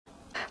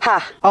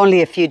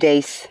Only a few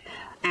days.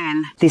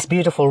 And this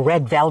beautiful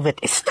red velvet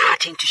is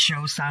starting to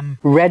show some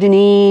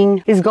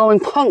reddening. It's going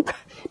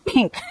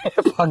pink.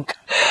 Punk.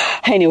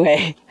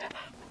 Anyway,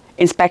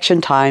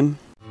 inspection time.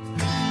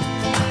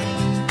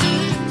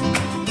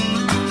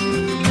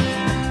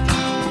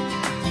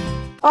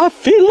 I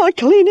feel like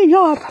cleaning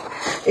up.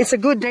 It's a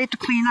good day to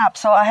clean up,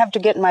 so I have to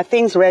get my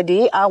things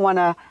ready. I want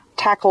to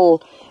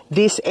tackle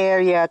this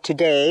area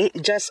today,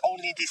 just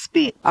only this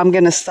bit. I'm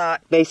going to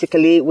start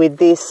basically with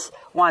this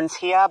ones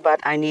here, but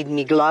I need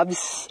me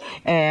gloves,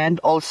 and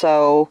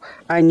also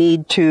I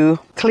need to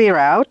clear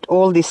out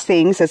all these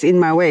things that's in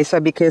my way. So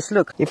because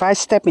look, if I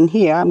step in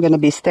here, I'm going to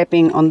be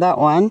stepping on that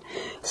one.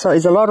 So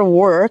it's a lot of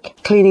work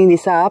cleaning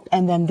this up.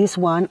 And then this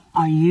one,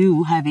 are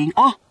you having,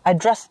 I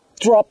just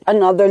dropped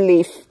another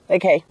leaf.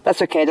 Okay,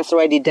 that's okay. That's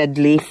already dead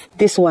leaf.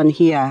 This one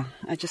here,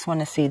 I just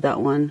want to see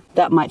that one.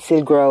 That might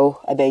still grow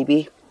a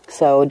baby.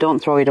 So don't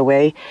throw it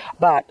away.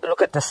 But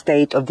look at the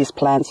state of these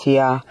plants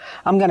here.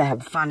 I'm going to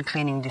have fun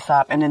cleaning this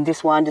up. And then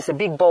this one, there's a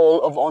big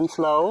bowl of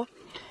Onslow.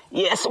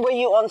 Yes, were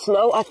you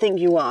Onslow? I think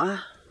you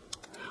are.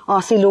 Oh,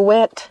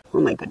 Silhouette.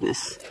 Oh my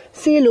goodness.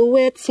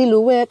 Silhouette,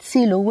 Silhouette,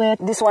 Silhouette.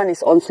 This one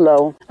is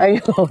Onslow. Are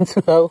you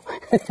Onslow?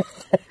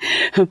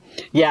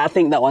 Yeah, I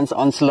think that one's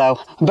Onslow.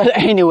 But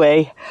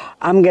anyway,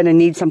 I'm going to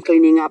need some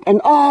cleaning up.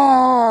 And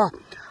I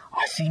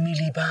see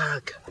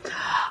mealybug.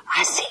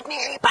 I see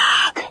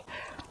mealybug.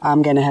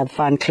 I'm going to have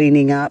fun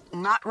cleaning up.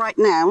 Not right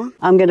now.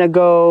 I'm going to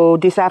go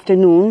this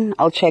afternoon.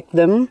 I'll check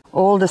them.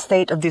 All the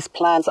state of these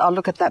plants. I'll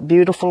look at that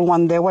beautiful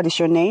one there. What is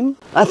your name?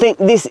 I think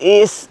this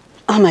is...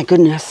 Oh my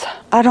goodness.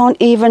 I don't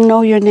even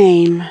know your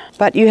name.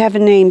 But you have a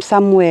name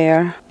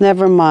somewhere.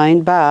 Never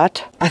mind.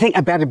 But I think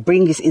I better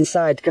bring this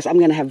inside because I'm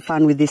going to have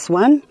fun with this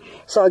one.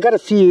 So I got a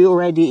few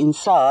already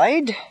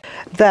inside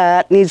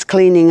that needs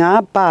cleaning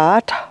up.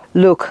 But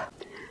look.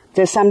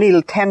 There's some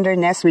little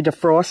tenderness with the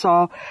frost,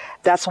 so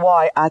that's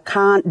why I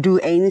can't do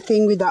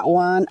anything with that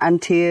one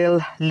until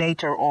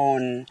later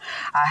on.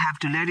 I have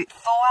to let it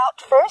thaw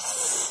out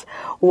first.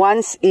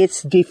 Once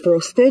it's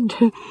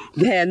defrosted,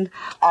 then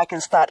I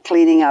can start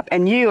cleaning up.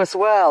 And you as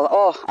well.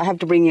 Oh, I have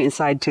to bring you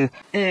inside too.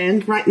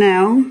 And right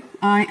now,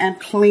 I am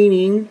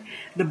cleaning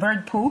the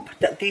bird poop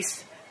that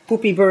this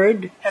poopy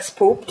bird has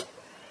pooped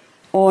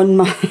on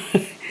my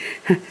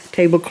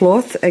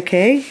tablecloth.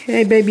 Okay,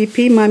 hey baby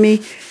P,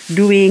 mommy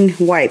doing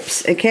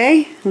wipes.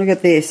 Okay, look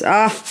at this.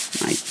 Oh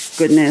my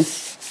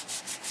goodness,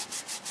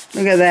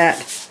 look at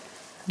that.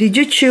 Did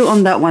you chew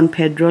on that one,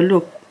 Pedro?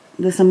 Look,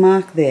 there's a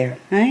mark there,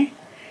 right?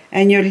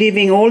 And you're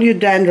leaving all your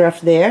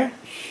dandruff there.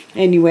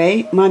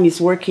 Anyway, mommy's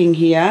working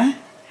here,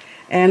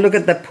 and look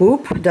at the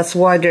poop. That's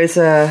why there's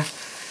a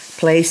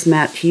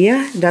placemat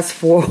here. That's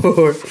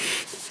for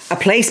a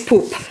place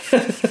poop.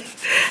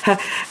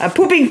 A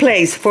pooping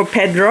place for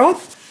Pedro.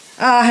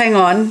 Hang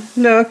on.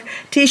 Look.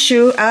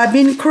 Tissue. I've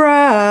been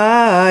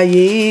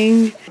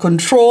crying.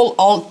 Control,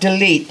 Alt,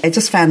 Delete. I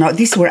just found out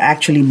these were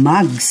actually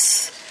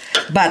mugs.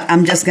 But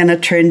I'm just going to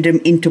turn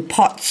them into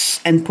pots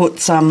and put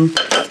some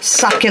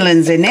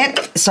succulents in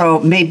it. So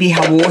maybe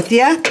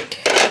Haworthia.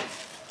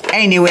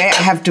 Anyway,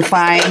 I have to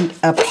find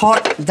a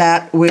pot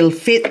that will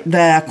fit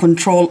the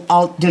Control,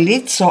 Alt,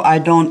 Delete. So I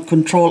don't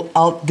Control,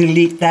 Alt,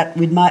 Delete that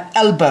with my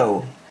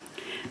elbow.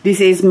 This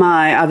is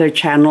my other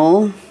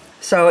channel.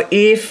 So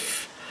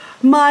if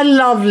my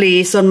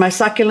lovelies on my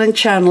succulent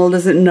channel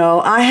doesn't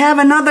know, I have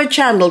another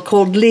channel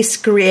called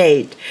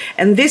LizK.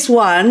 And this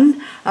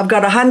one, I've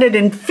got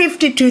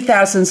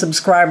 152,000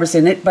 subscribers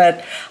in it,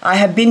 but I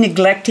have been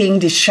neglecting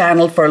this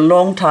channel for a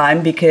long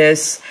time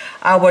because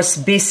I was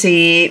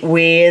busy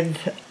with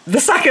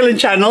the succulent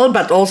channel,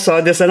 but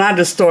also there's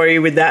another story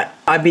with that.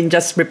 I've been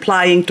just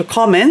replying to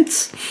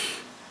comments.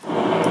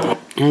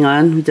 Hang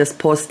on, we just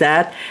pause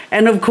that.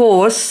 And of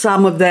course,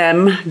 some of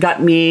them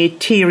got me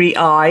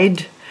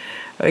teary-eyed.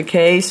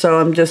 Okay, so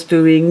I'm just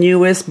doing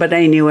newest, but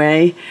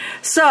anyway.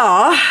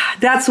 So,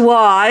 that's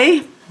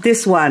why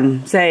this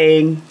one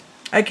saying,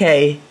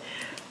 okay,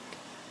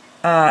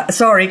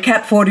 sorry,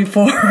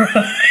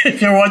 Cat44,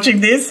 if you're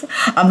watching this.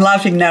 I'm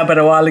laughing now, but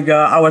a while ago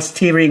I was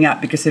tearing up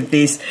because of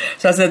this.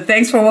 So I said,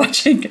 thanks for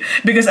watching,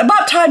 because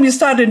about time you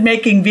started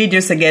making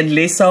videos again,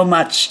 Liz, so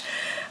much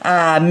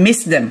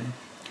missed them.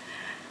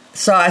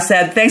 So I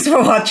said, thanks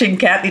for watching,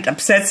 Cat. It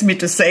upsets me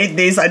to say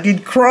this. I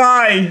did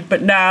cry,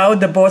 but now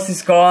the boss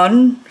is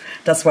gone.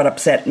 That's what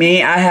upset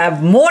me. I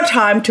have more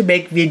time to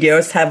make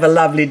videos. Have a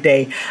lovely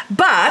day.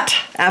 But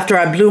after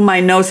I blew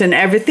my nose and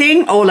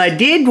everything, all I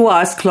did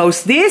was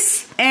close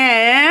this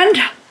and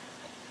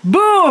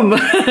boom!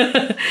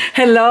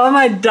 Hello,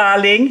 my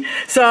darling.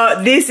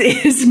 So this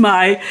is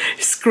my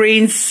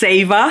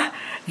screensaver.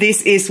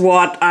 This is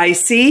what I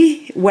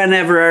see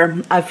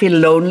whenever I feel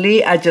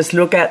lonely. I just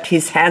look at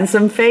his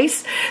handsome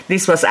face.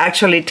 This was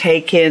actually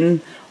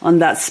taken on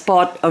that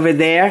spot over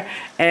there.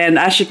 And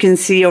as you can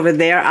see over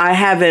there, I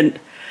haven't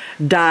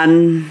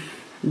done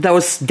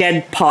those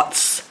dead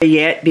pots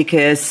yet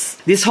because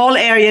this whole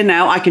area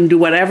now I can do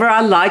whatever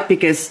I like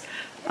because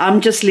I'm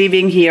just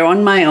living here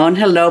on my own.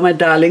 Hello, my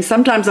darling.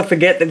 Sometimes I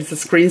forget that it's a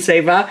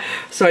screensaver.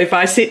 So if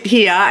I sit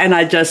here and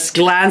I just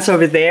glance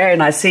over there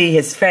and I see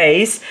his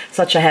face,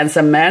 such a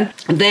handsome man,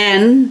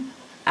 then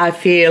I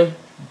feel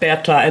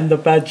better. And the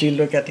budgie,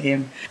 look at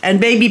him.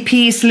 And baby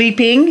P is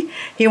sleeping.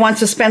 He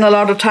wants to spend a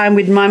lot of time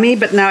with mommy.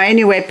 But now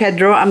anyway,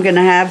 Pedro, I'm going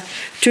to have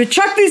to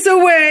chuck this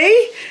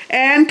away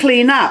and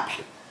clean up.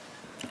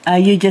 Are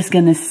you just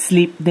gonna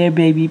sleep there,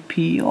 baby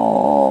P?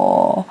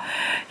 Oh,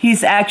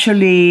 he's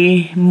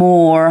actually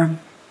more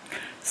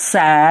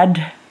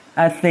sad,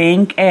 I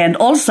think. And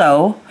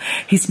also,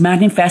 he's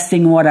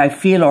manifesting what I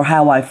feel or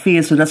how I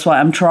feel. So that's why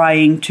I'm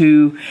trying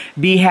to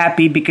be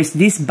happy, because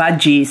this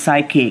budgie is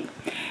psychic.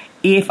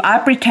 If I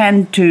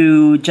pretend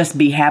to just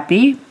be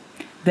happy,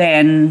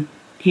 then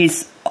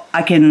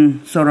I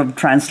can sort of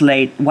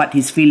translate what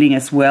he's feeling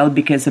as well,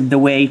 because of the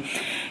way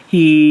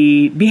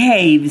he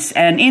behaves.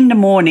 And in the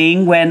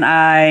morning when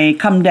I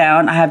come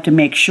down, I have to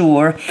make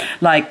sure,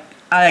 like,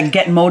 I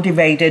get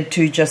motivated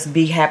to just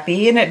be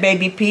happy, in it,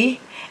 baby P.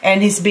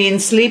 And he's been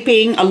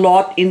sleeping a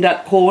lot in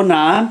that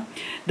corner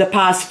the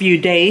past few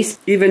days,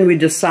 even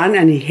with the sun,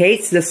 and he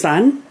hates the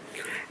sun.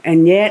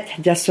 And yet,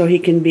 just so he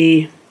can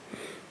be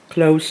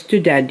close to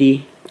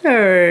daddy.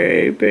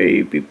 Hey,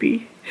 baby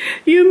P.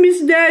 You miss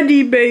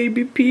daddy,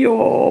 baby P.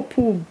 Oh,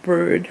 poor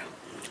bird.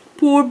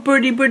 Poor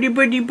birdie, birdie,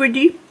 birdie,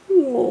 birdie.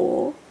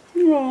 Oh,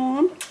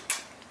 oh.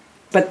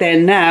 But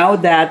then now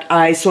that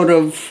I sort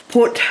of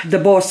put the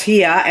boss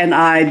here and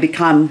I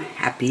become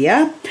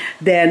happier,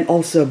 then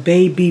also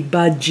baby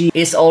budgie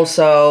is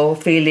also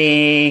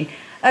feeling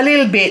a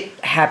little bit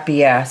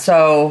happier.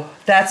 So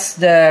that's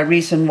the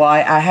reason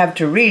why I have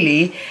to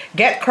really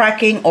get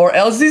cracking, or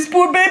else this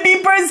poor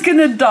baby bird's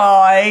gonna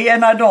die,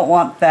 and I don't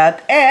want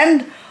that.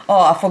 And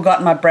oh, I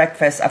forgot my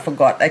breakfast. I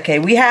forgot. Okay,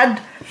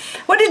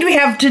 what did we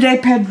have today,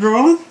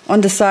 Pedro?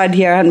 On the side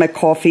here, I had my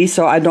coffee,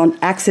 so I don't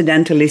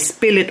accidentally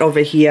spill it over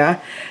here.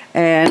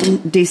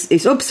 And this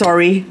is, oops,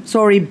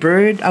 sorry,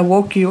 bird, I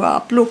woke you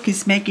up. Look,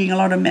 he's making a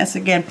lot of mess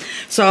again.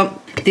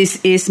 So this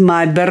is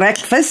my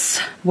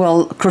breakfast.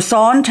 Well,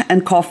 croissant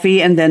and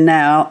coffee, and then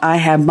now I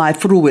have my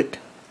fruit.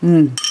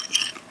 One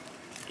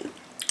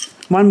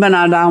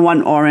banana,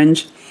 one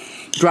orange,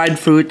 dried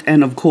fruit,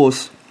 and of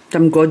course,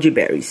 some goji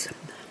berries.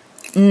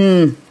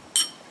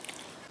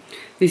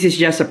 This is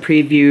just a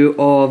preview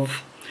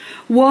of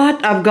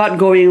what I've got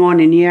going on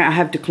in here. I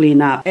have to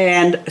clean up,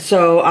 and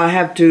so I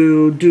have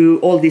to do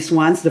all these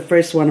ones. The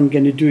first one I'm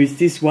going to do is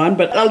this one,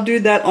 but I'll do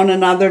that on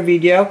another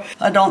video.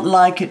 I don't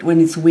like it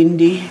when it's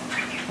windy.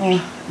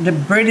 Oh, the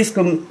bird is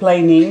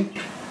complaining.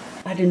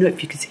 I don't know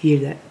if you can hear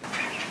that.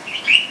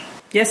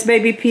 Yes,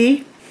 baby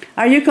P?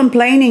 Are you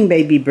complaining,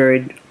 baby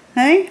bird?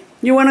 Hey?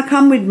 You want to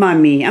come with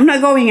mommy? I'm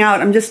not going out.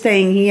 I'm just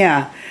staying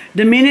here.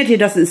 The minute he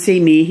doesn't see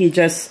me, he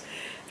just...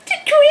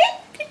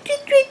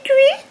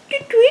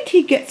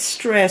 He gets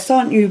stressed,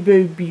 aren't you,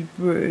 baby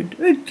bird?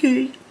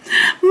 Okay.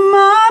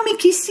 Mommy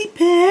kissy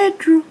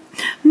Pedro.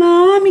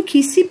 Mommy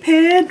kissy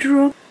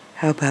Pedro.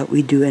 How about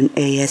we do an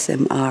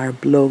ASMR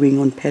blowing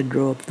on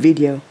Pedro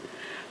video?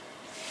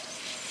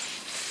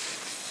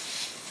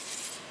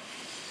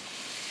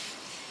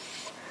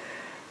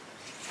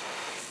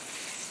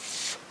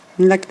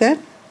 Like that?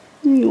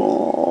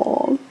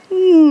 Oh,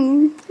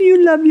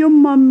 you love your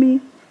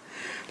mommy.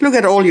 Look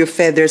at all your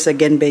feathers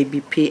again, baby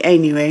P.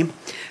 Anyway,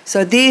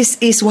 so this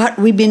is what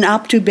we've been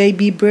up to,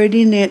 baby bird,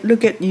 in it.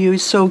 Look at you,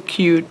 so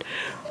cute.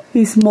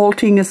 He's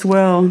molting as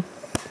well.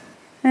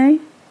 Hey?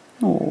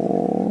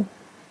 Oh,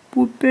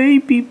 poor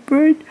baby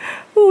bird.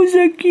 Who's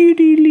a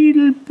cutie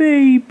little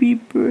baby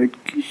bird?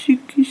 Kissy,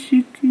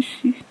 kissy,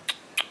 kissy.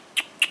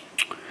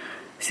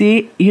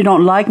 See, you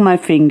don't like my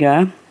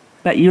finger,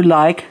 but you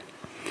like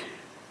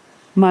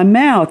my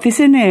mouth,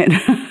 isn't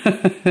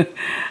it?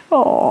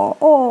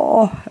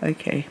 Oh,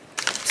 okay.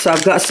 So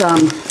I've got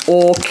some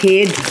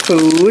orchid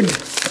food.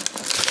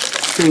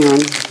 Hang on,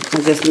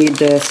 I just need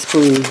the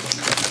spoon.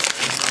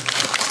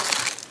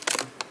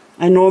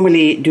 I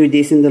normally do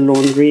this in the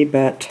laundry,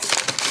 but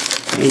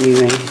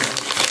anyway.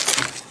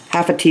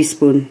 Half a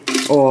teaspoon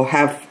or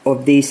half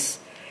of this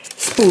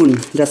spoon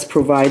that's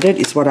provided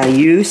is what I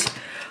use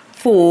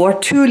for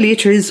 2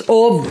 liters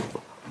of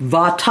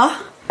water.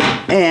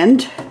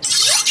 And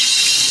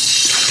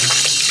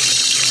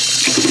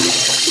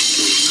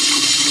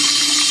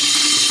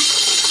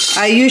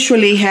I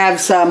usually have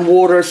some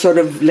water sort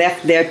of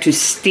left there to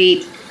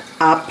steep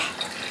up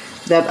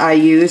that I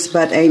use,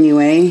 but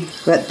anyway,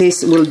 but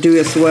this will do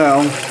as well.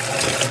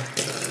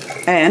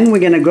 And we're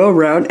gonna go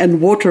around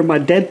and water my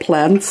dead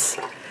plants.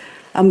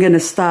 I'm gonna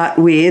start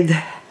with,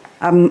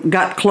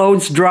 got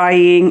clothes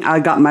drying,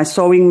 I got my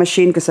sewing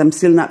machine because I'm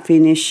still not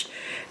finished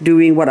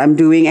doing what I'm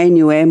doing.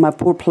 Anyway, my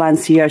poor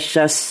plants here is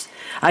just,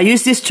 I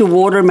use this to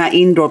water my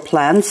indoor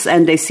plants,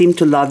 and they seem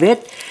to love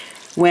it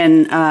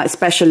when,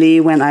 especially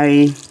when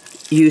I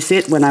use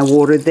it, when I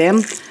water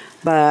them,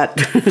 but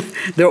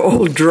they're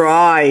all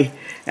dry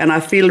and I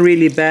feel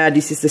really bad.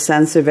 This is the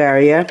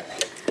Sansevieria.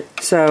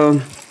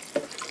 So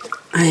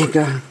there you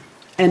go.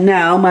 And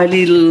now my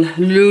little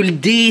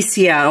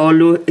Ludecia,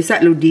 or is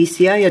that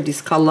Ludecia? Yeah,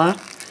 this color.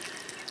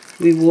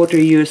 We water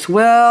you as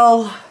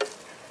well.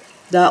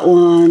 That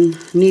one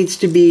needs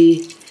to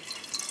be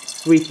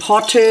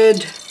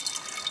repotted.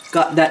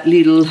 Got that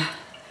little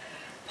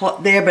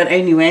pot there, but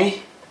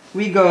anyway,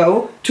 we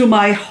go to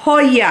my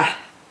Hoya.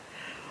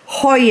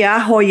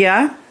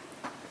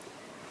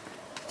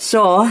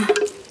 So,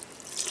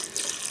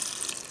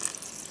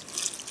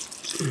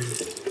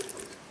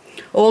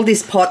 all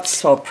these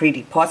pots, or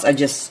pretty pots, I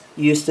just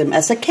use them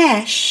as a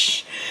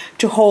cache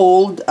to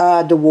hold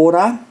the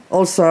water.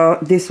 Also,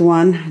 this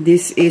one,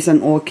 this is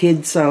an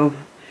orchid, so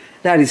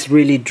that is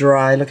really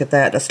dry. Look at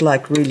that. That's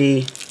like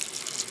really,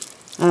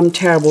 I'm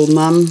terrible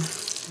mum.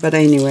 But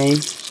anyway,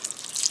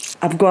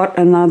 I've got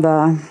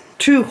another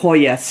 2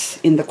 Hoyas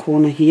in the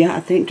corner here. I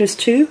think there's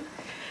 2.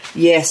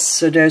 Yes,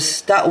 so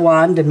there's that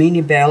one, the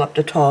mini bell up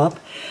the top,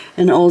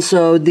 and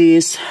also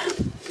this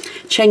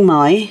Chiang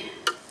Mai.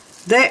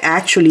 They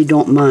actually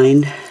don't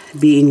mind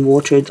being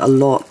watered a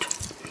lot.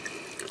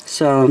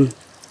 So,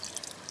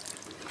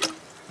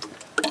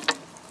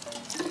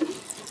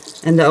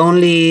 and the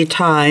only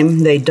time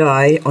they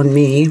die on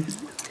me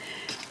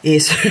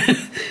is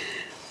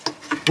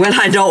when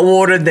I don't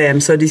water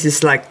them. So this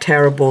is like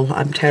terrible.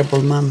 I'm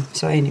terrible mum.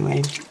 So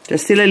anyway,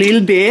 there's still a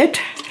little bit.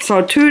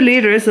 So 2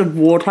 liters of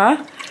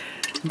water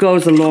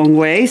goes a long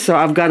way. So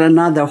I've got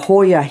another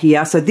Hoya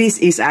here. So this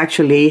is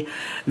actually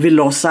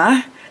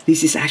Villosa.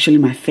 This is actually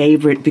my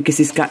favorite because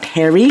it's got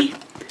hairy.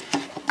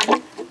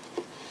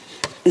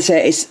 So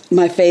it's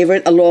my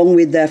favorite along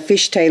with the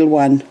fishtail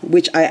one,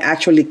 which I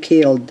actually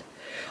killed.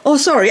 Oh,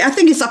 sorry, I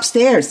think it's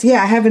upstairs.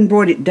 Yeah, I haven't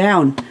brought it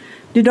down.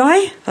 Did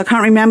I? I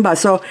can't remember.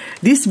 So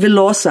this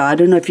Villosa, I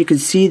don't know if you can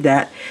see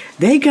that.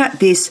 They got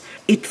this,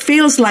 it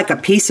feels like a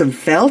piece of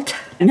felt.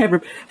 I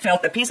never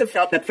felt a piece of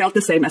felt that felt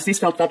the same as this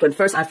felt when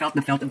first I felt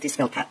the felt of this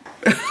felt hat.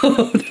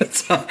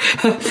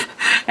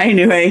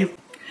 Anyway,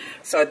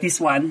 so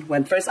this one,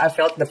 when first I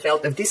felt the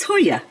felt of this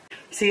Hoya.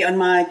 See, on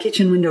my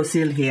kitchen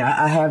windowsill here,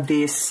 I have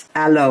this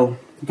aloe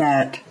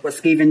that was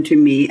given to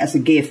me as a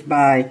gift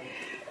by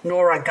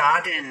Nora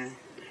Garden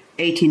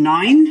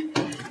 89.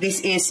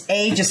 This is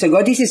ages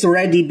ago. This has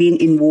already been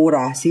in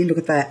water. See, look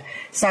at that.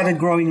 Started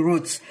growing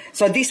roots.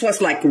 So this was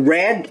like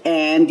red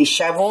and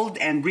disheveled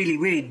and really,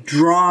 really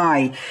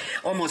dry,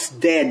 almost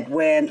dead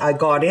when I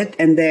got it.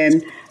 And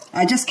then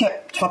I just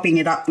kept topping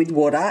it up with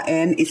water,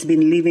 and it's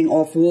been living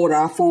off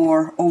water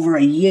for over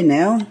a year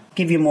now.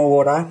 Give you more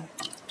water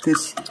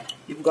because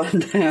you've gone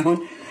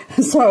down.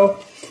 So,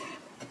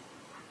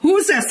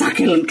 who says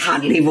succulent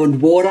can't live on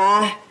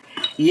water?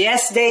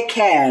 Yes, they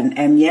can,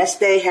 and yes,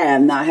 they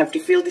have. Now I have to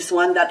fill this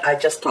one that I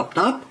just topped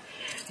up.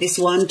 This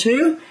one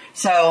too.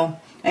 So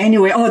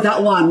anyway, oh,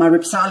 that one, my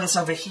Ripsalis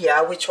over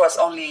here, which was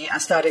only, I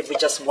started with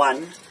just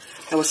one.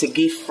 That was a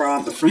gift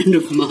from a friend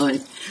of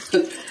mine.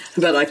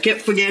 But I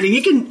kept forgetting.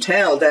 You can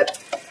tell that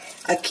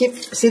I keep,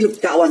 see,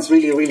 look, that one's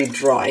really, really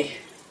dry.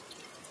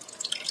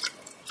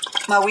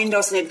 My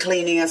windows need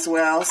cleaning as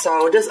well.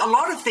 So there's a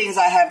lot of things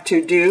I have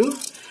to do.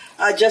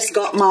 I just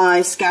got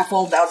my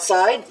scaffold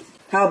outside.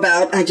 How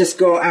about I just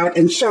go out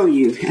and show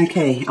you?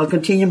 Okay, I'll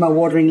continue my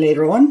watering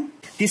later on.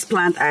 This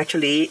plant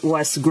actually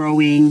was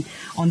growing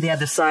on the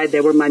other side.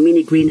 There were my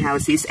mini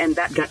greenhouses, and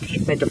that got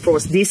hit by the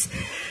frost. This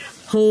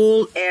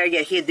whole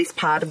area here, this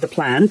part of the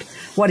plant.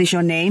 What is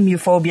your name?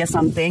 Euphorbia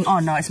something? Oh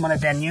no, it's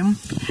monodenium.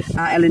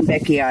 Ellen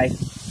Beckii.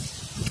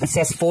 It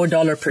says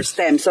 $4 per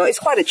stem. So it's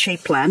quite a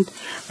cheap plant.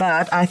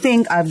 But I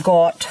think I've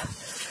got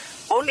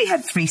only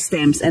had 3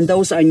 stems, and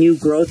those are new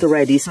growth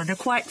already, so they're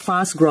quite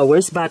fast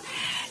growers, but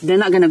they're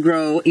not going to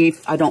grow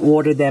if I don't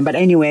water them. But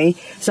anyway,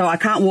 so I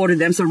can't water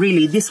them, so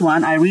really this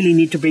one I really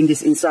need to bring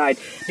this inside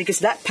because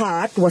that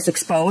part was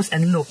exposed,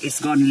 and look, it's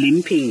gone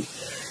limpy.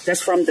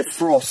 That's from the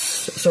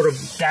frost, sort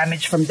of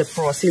damage from the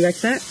frost. See,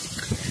 like that?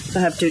 So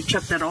I have to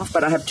chop that off,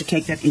 but I have to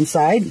take that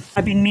inside.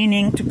 I've been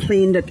meaning to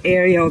clean that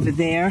area over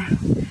there.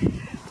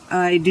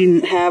 I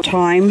didn't have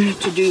time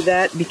to do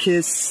that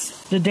because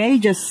the day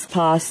just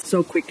passed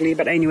so quickly.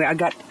 But anyway, I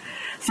got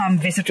some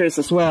visitors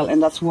as well,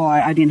 and that's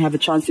why I didn't have a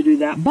chance to do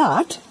that.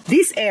 But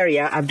this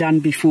area I've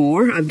done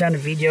before. I've done a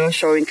video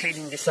showing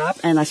cleaning this up,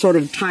 and I sort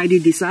of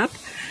tidied this up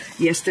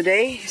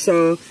yesterday.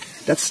 So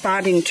that's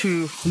starting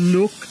to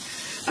look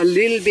a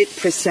little bit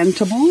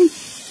presentable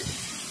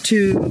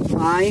to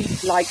my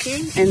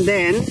liking. And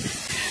then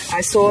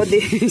I saw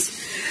this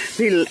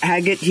little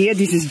agate here.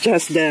 This is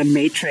just the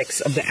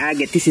matrix of the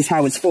agate. This is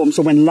how it's formed.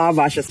 So when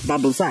lava just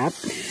bubbles up,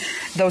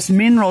 those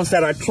minerals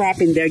that are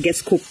trapped in there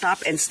gets cooked up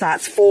and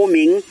starts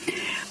forming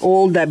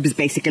all the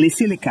basically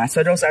silica.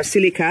 So those are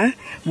silica,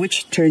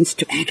 which turns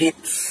to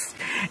agates.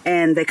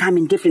 And they come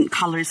in different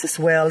colors as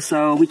well,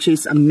 so which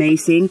is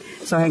amazing.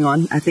 So hang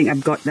on, I think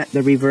I've got that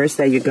the reverse.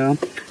 There you go.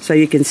 So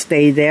you can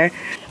stay there.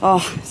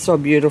 Oh, so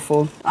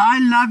beautiful. I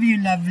love you,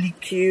 lovely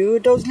Q.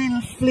 Those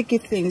little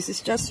flicky things,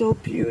 it's just so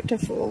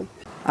beautiful.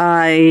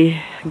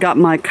 I got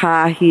my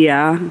car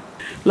here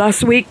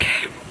last week.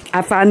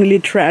 I finally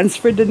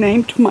transferred the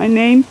name to my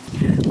name.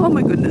 Oh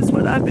my goodness,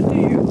 what happened to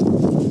you?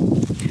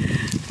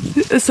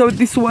 So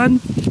this one,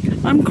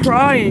 I'm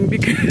crying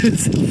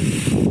because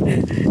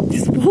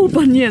this whole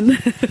bunion.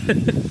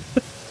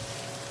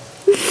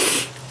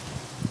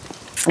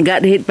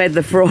 got hit by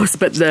the frost,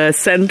 but the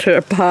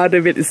center part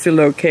of it is still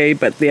okay.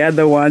 But the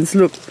other ones,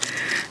 look,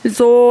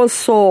 it's all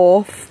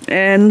soft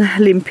and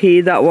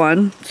limpy, that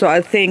one. So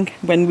I think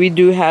when we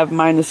do have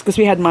minus, because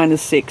we had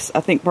 -6,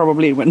 I think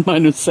probably it went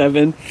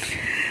 -7.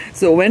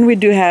 So when we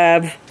do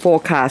have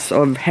forecasts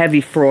of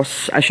heavy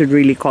frost, I should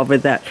really cover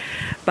that.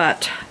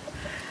 But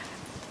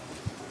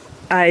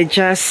I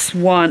just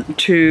want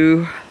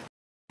to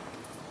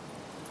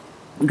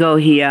go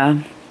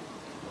here,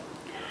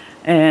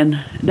 and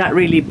that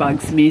really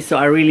bugs me, so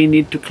I really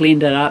need to clean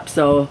that up.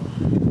 So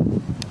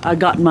I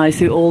got my,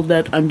 see all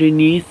that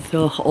underneath,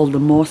 all the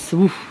moss.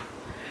 Oof.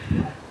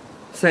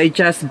 So it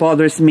just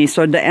bothers me.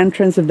 So the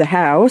entrance of the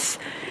house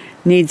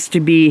needs to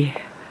be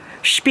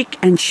spick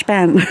and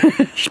span.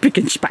 Spick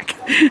and spack.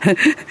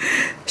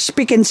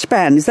 Spick and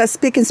span. Is that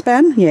spick and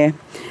span? Yeah.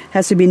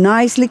 Has to be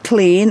nicely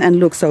clean and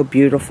look so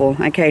beautiful.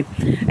 Okay.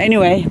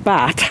 Anyway,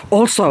 but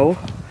also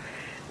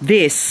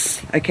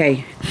this,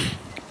 okay,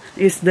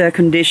 is the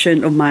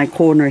condition of my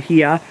corner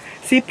here.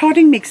 See,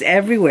 potting mix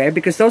everywhere,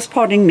 because those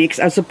potting mix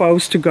are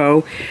supposed to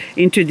go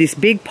into this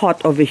big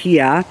pot over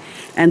here,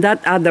 and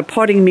that other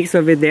potting mix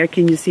over there,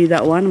 can you see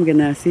that one? I'm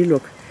gonna see,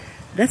 look,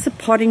 that's a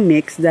potting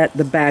mix that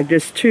the bag,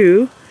 there's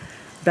 2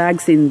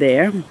 bags in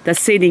there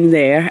that's sitting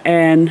there,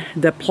 and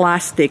the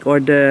plastic or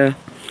the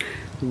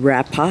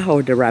wrapper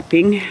or the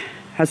wrapping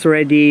has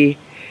already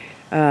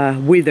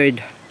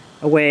withered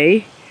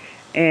away.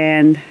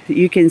 And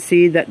you can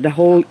see that the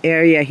whole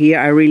area here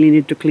I really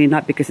need to clean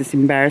up, because it's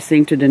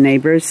embarrassing to the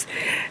neighbors.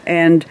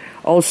 And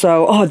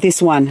also, oh,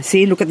 this one,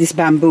 see, look at this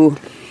bamboo.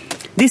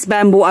 This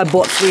bamboo, I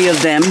bought 3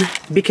 of them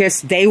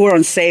because they were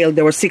on sale.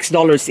 They were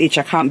 $6 each.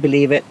 I can't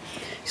believe it.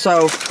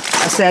 So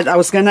I said I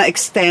was gonna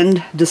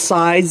extend the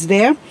sides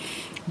there,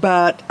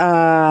 but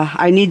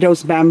I need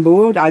those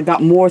bamboo. I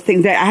got more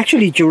things. They're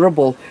actually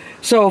durable.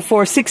 So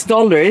for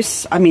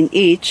 $6, I mean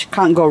each,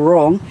 can't go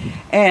wrong.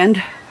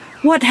 And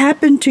what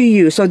happened to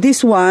you? So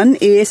this one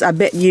is, I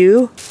bet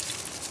you,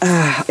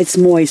 it's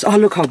moist. Oh,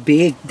 look how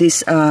big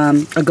this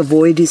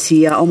agavoid is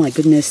here. Oh my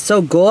goodness,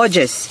 so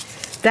gorgeous.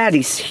 That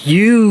is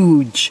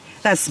huge.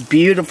 That's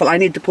beautiful. I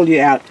need to pull you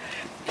out.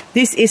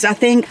 This is, I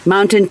think,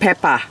 mountain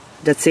pepper.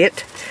 That's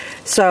it.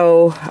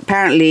 So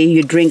apparently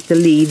you drink the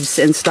leaves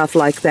and stuff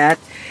like that.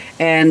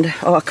 And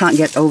oh, I can't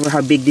get over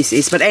how big this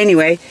is. But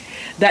anyway,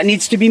 that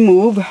needs to be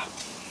moved.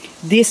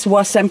 This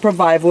was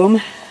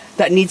sempervivum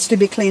that needs to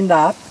be cleaned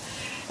up.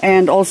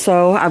 And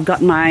also I've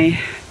got my,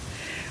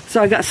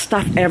 so I got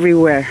stuff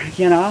everywhere,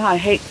 you know. I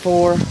hate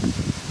for,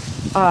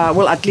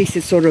 well, at least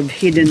it's sort of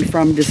hidden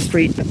from the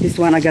street. But this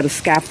one I got a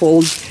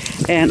scaffold,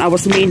 and I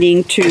was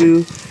meaning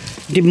to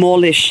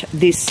demolish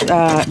this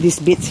these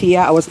bits here.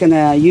 I was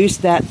gonna use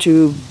that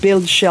to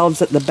build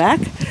shelves at the back,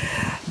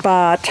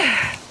 but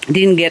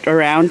didn't get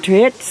around to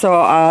it. So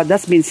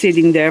that's been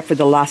sitting there for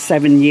the last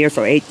 7 years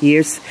or 8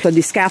 years. So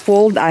the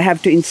scaffold I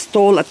have to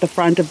install at the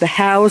front of the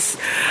house.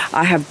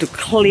 I have to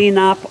clean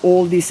up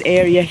all this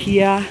area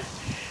here.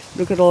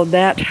 Look at all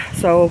that.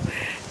 So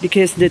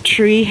because the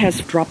tree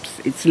has dropped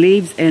its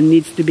leaves and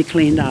needs to be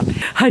cleaned up,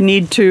 I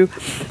need to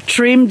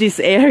trim this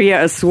area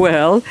as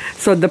well.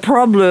 So the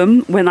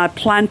problem when I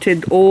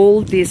planted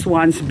all these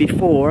ones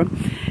before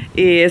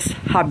is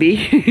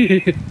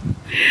hubby.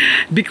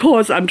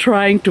 Because I'm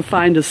trying to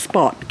find a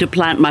spot to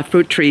plant my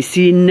fruit trees.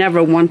 He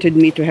never wanted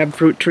me to have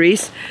fruit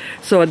trees.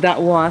 So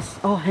that was,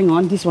 oh, hang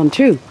on, this one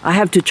too. I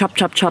have to chop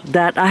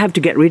that. I have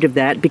to get rid of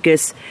that,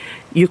 because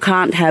you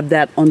can't have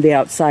that on the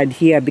outside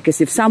here,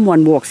 because if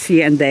someone walks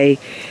here and they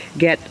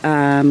get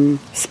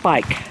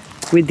spike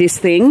with these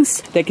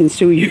things, they can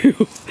sue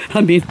you. I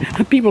mean,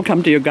 people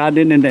come to your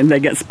garden and then they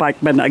get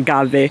spiked by an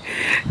agave,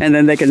 and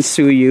then they can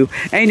sue you.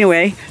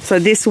 Anyway, so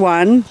this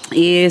one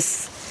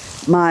is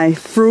my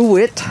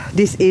fruit.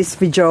 This is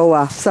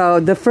feijoa. So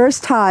the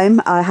first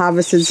time I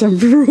harvested some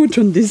fruit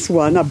on this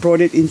one, I brought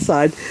it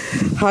inside.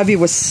 Javi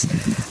was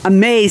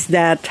amazed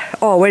that,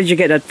 oh, where did you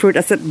get that fruit?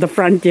 I said, the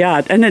front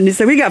yard. And then he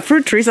said, we got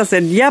fruit trees. I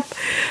said, yep,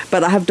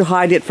 but I have to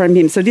hide it from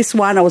him. So this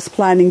one I was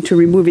planning to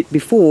remove it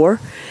before,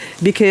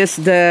 because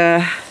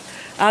the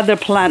other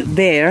plant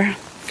there,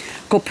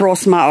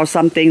 coprosma or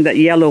something, that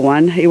yellow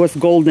one, it was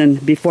golden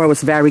before it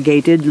was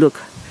variegated.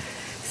 Look.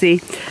 See,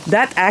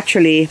 that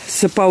actually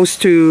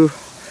supposed to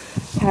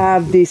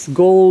have this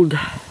gold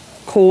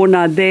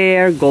corner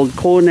there, gold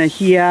corner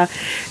here,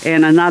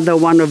 and another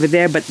one over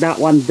there, but that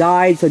one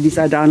died. So these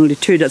are the only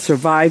 2 that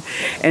survived.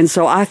 And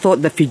so I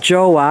thought the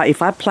feijoa,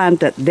 if I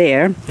plant it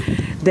there,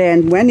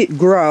 then when it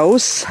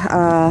grows,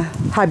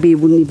 hubby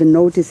wouldn't even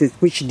notice it,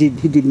 which he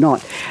did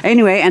not.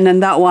 Anyway, and then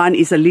that one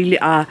is a lily,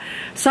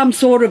 some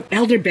sort of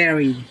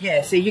elderberry.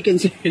 Yeah, so you can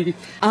see.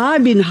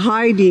 I've been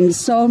hiding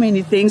so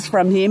many things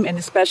from him, and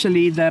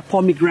especially the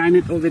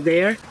pomegranate over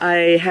there.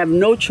 I have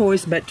no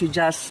choice but to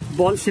just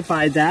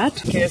bonsify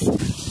that, because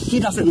he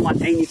doesn't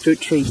want any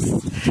fruit trees.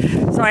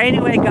 So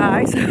anyway,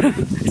 guys,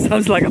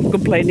 sounds like I'm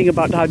complaining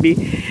about hubby.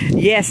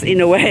 Yes,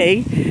 in a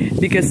way,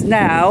 because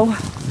now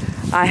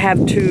I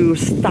have to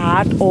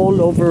start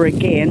all over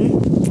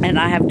again, and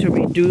I have to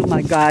redo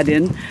my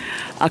garden.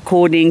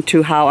 according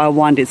to how I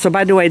want it. So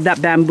by the way,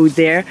 that bamboo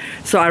there,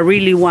 so I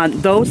really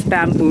want those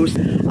bamboos.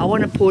 I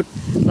want to put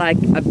like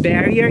a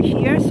barrier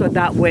here, so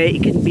that way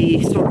it can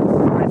be sort of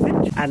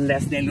private,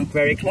 unless they look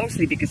very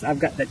closely, because I've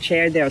got the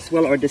chair there as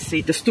well, or the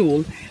seat, the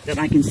stool that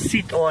I can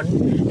sit on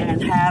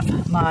and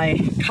have my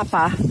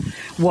cuppa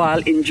while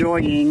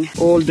enjoying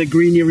all the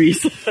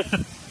greeneries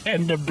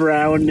and the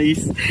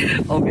brownies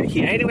over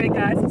here. Anyway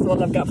guys, that's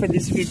all I've got for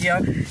this video.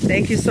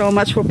 Thank you so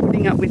much for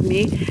putting up with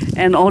me.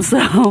 And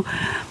also,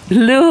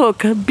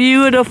 look,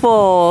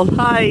 beautiful.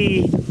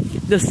 Hi.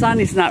 The sun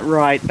is not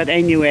right, but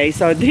anyway,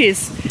 so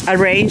this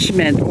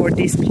arrangement or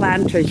this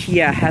planter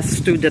here has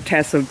stood the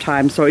test of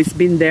time. So it's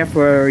been there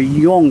for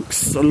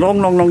yonks, a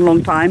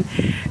long time,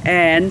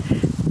 and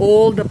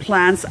all the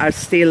plants are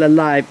still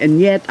alive, and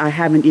yet I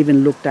haven't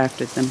even looked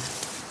after them.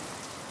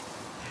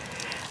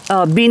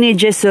 Bini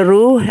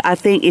Jeseru, I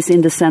think, is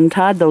in the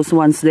center, those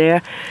ones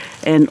there,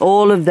 and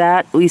all of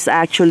that is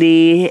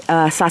actually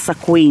Sasa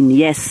Queen.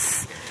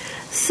 Yes,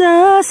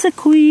 Sasa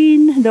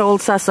Queen, the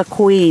old Sasa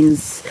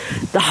Queens,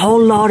 the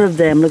whole lot of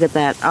them. Look at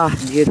that. Ah,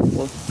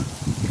 beautiful.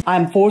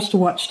 I'm forced to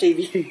watch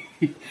TV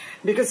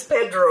because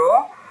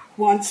Pedro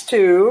wants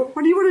to.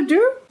 What do you want to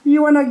do?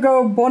 You want to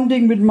go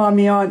bonding with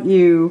mommy, aren't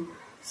you?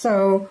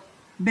 So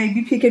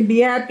baby P can be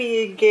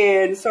happy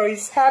again. So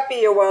he's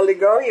happy a while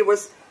ago. He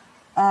was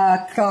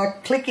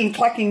clicking,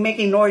 clacking,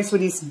 making noise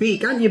with his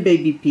beak, aren't you,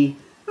 baby P?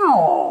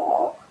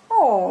 Oh,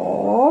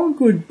 oh,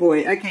 good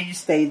boy. Okay, you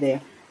stay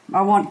there.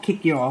 I won't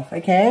kick you off,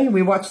 okay?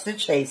 We watch the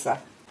chaser.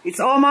 It's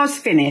almost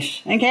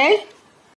finished, okay?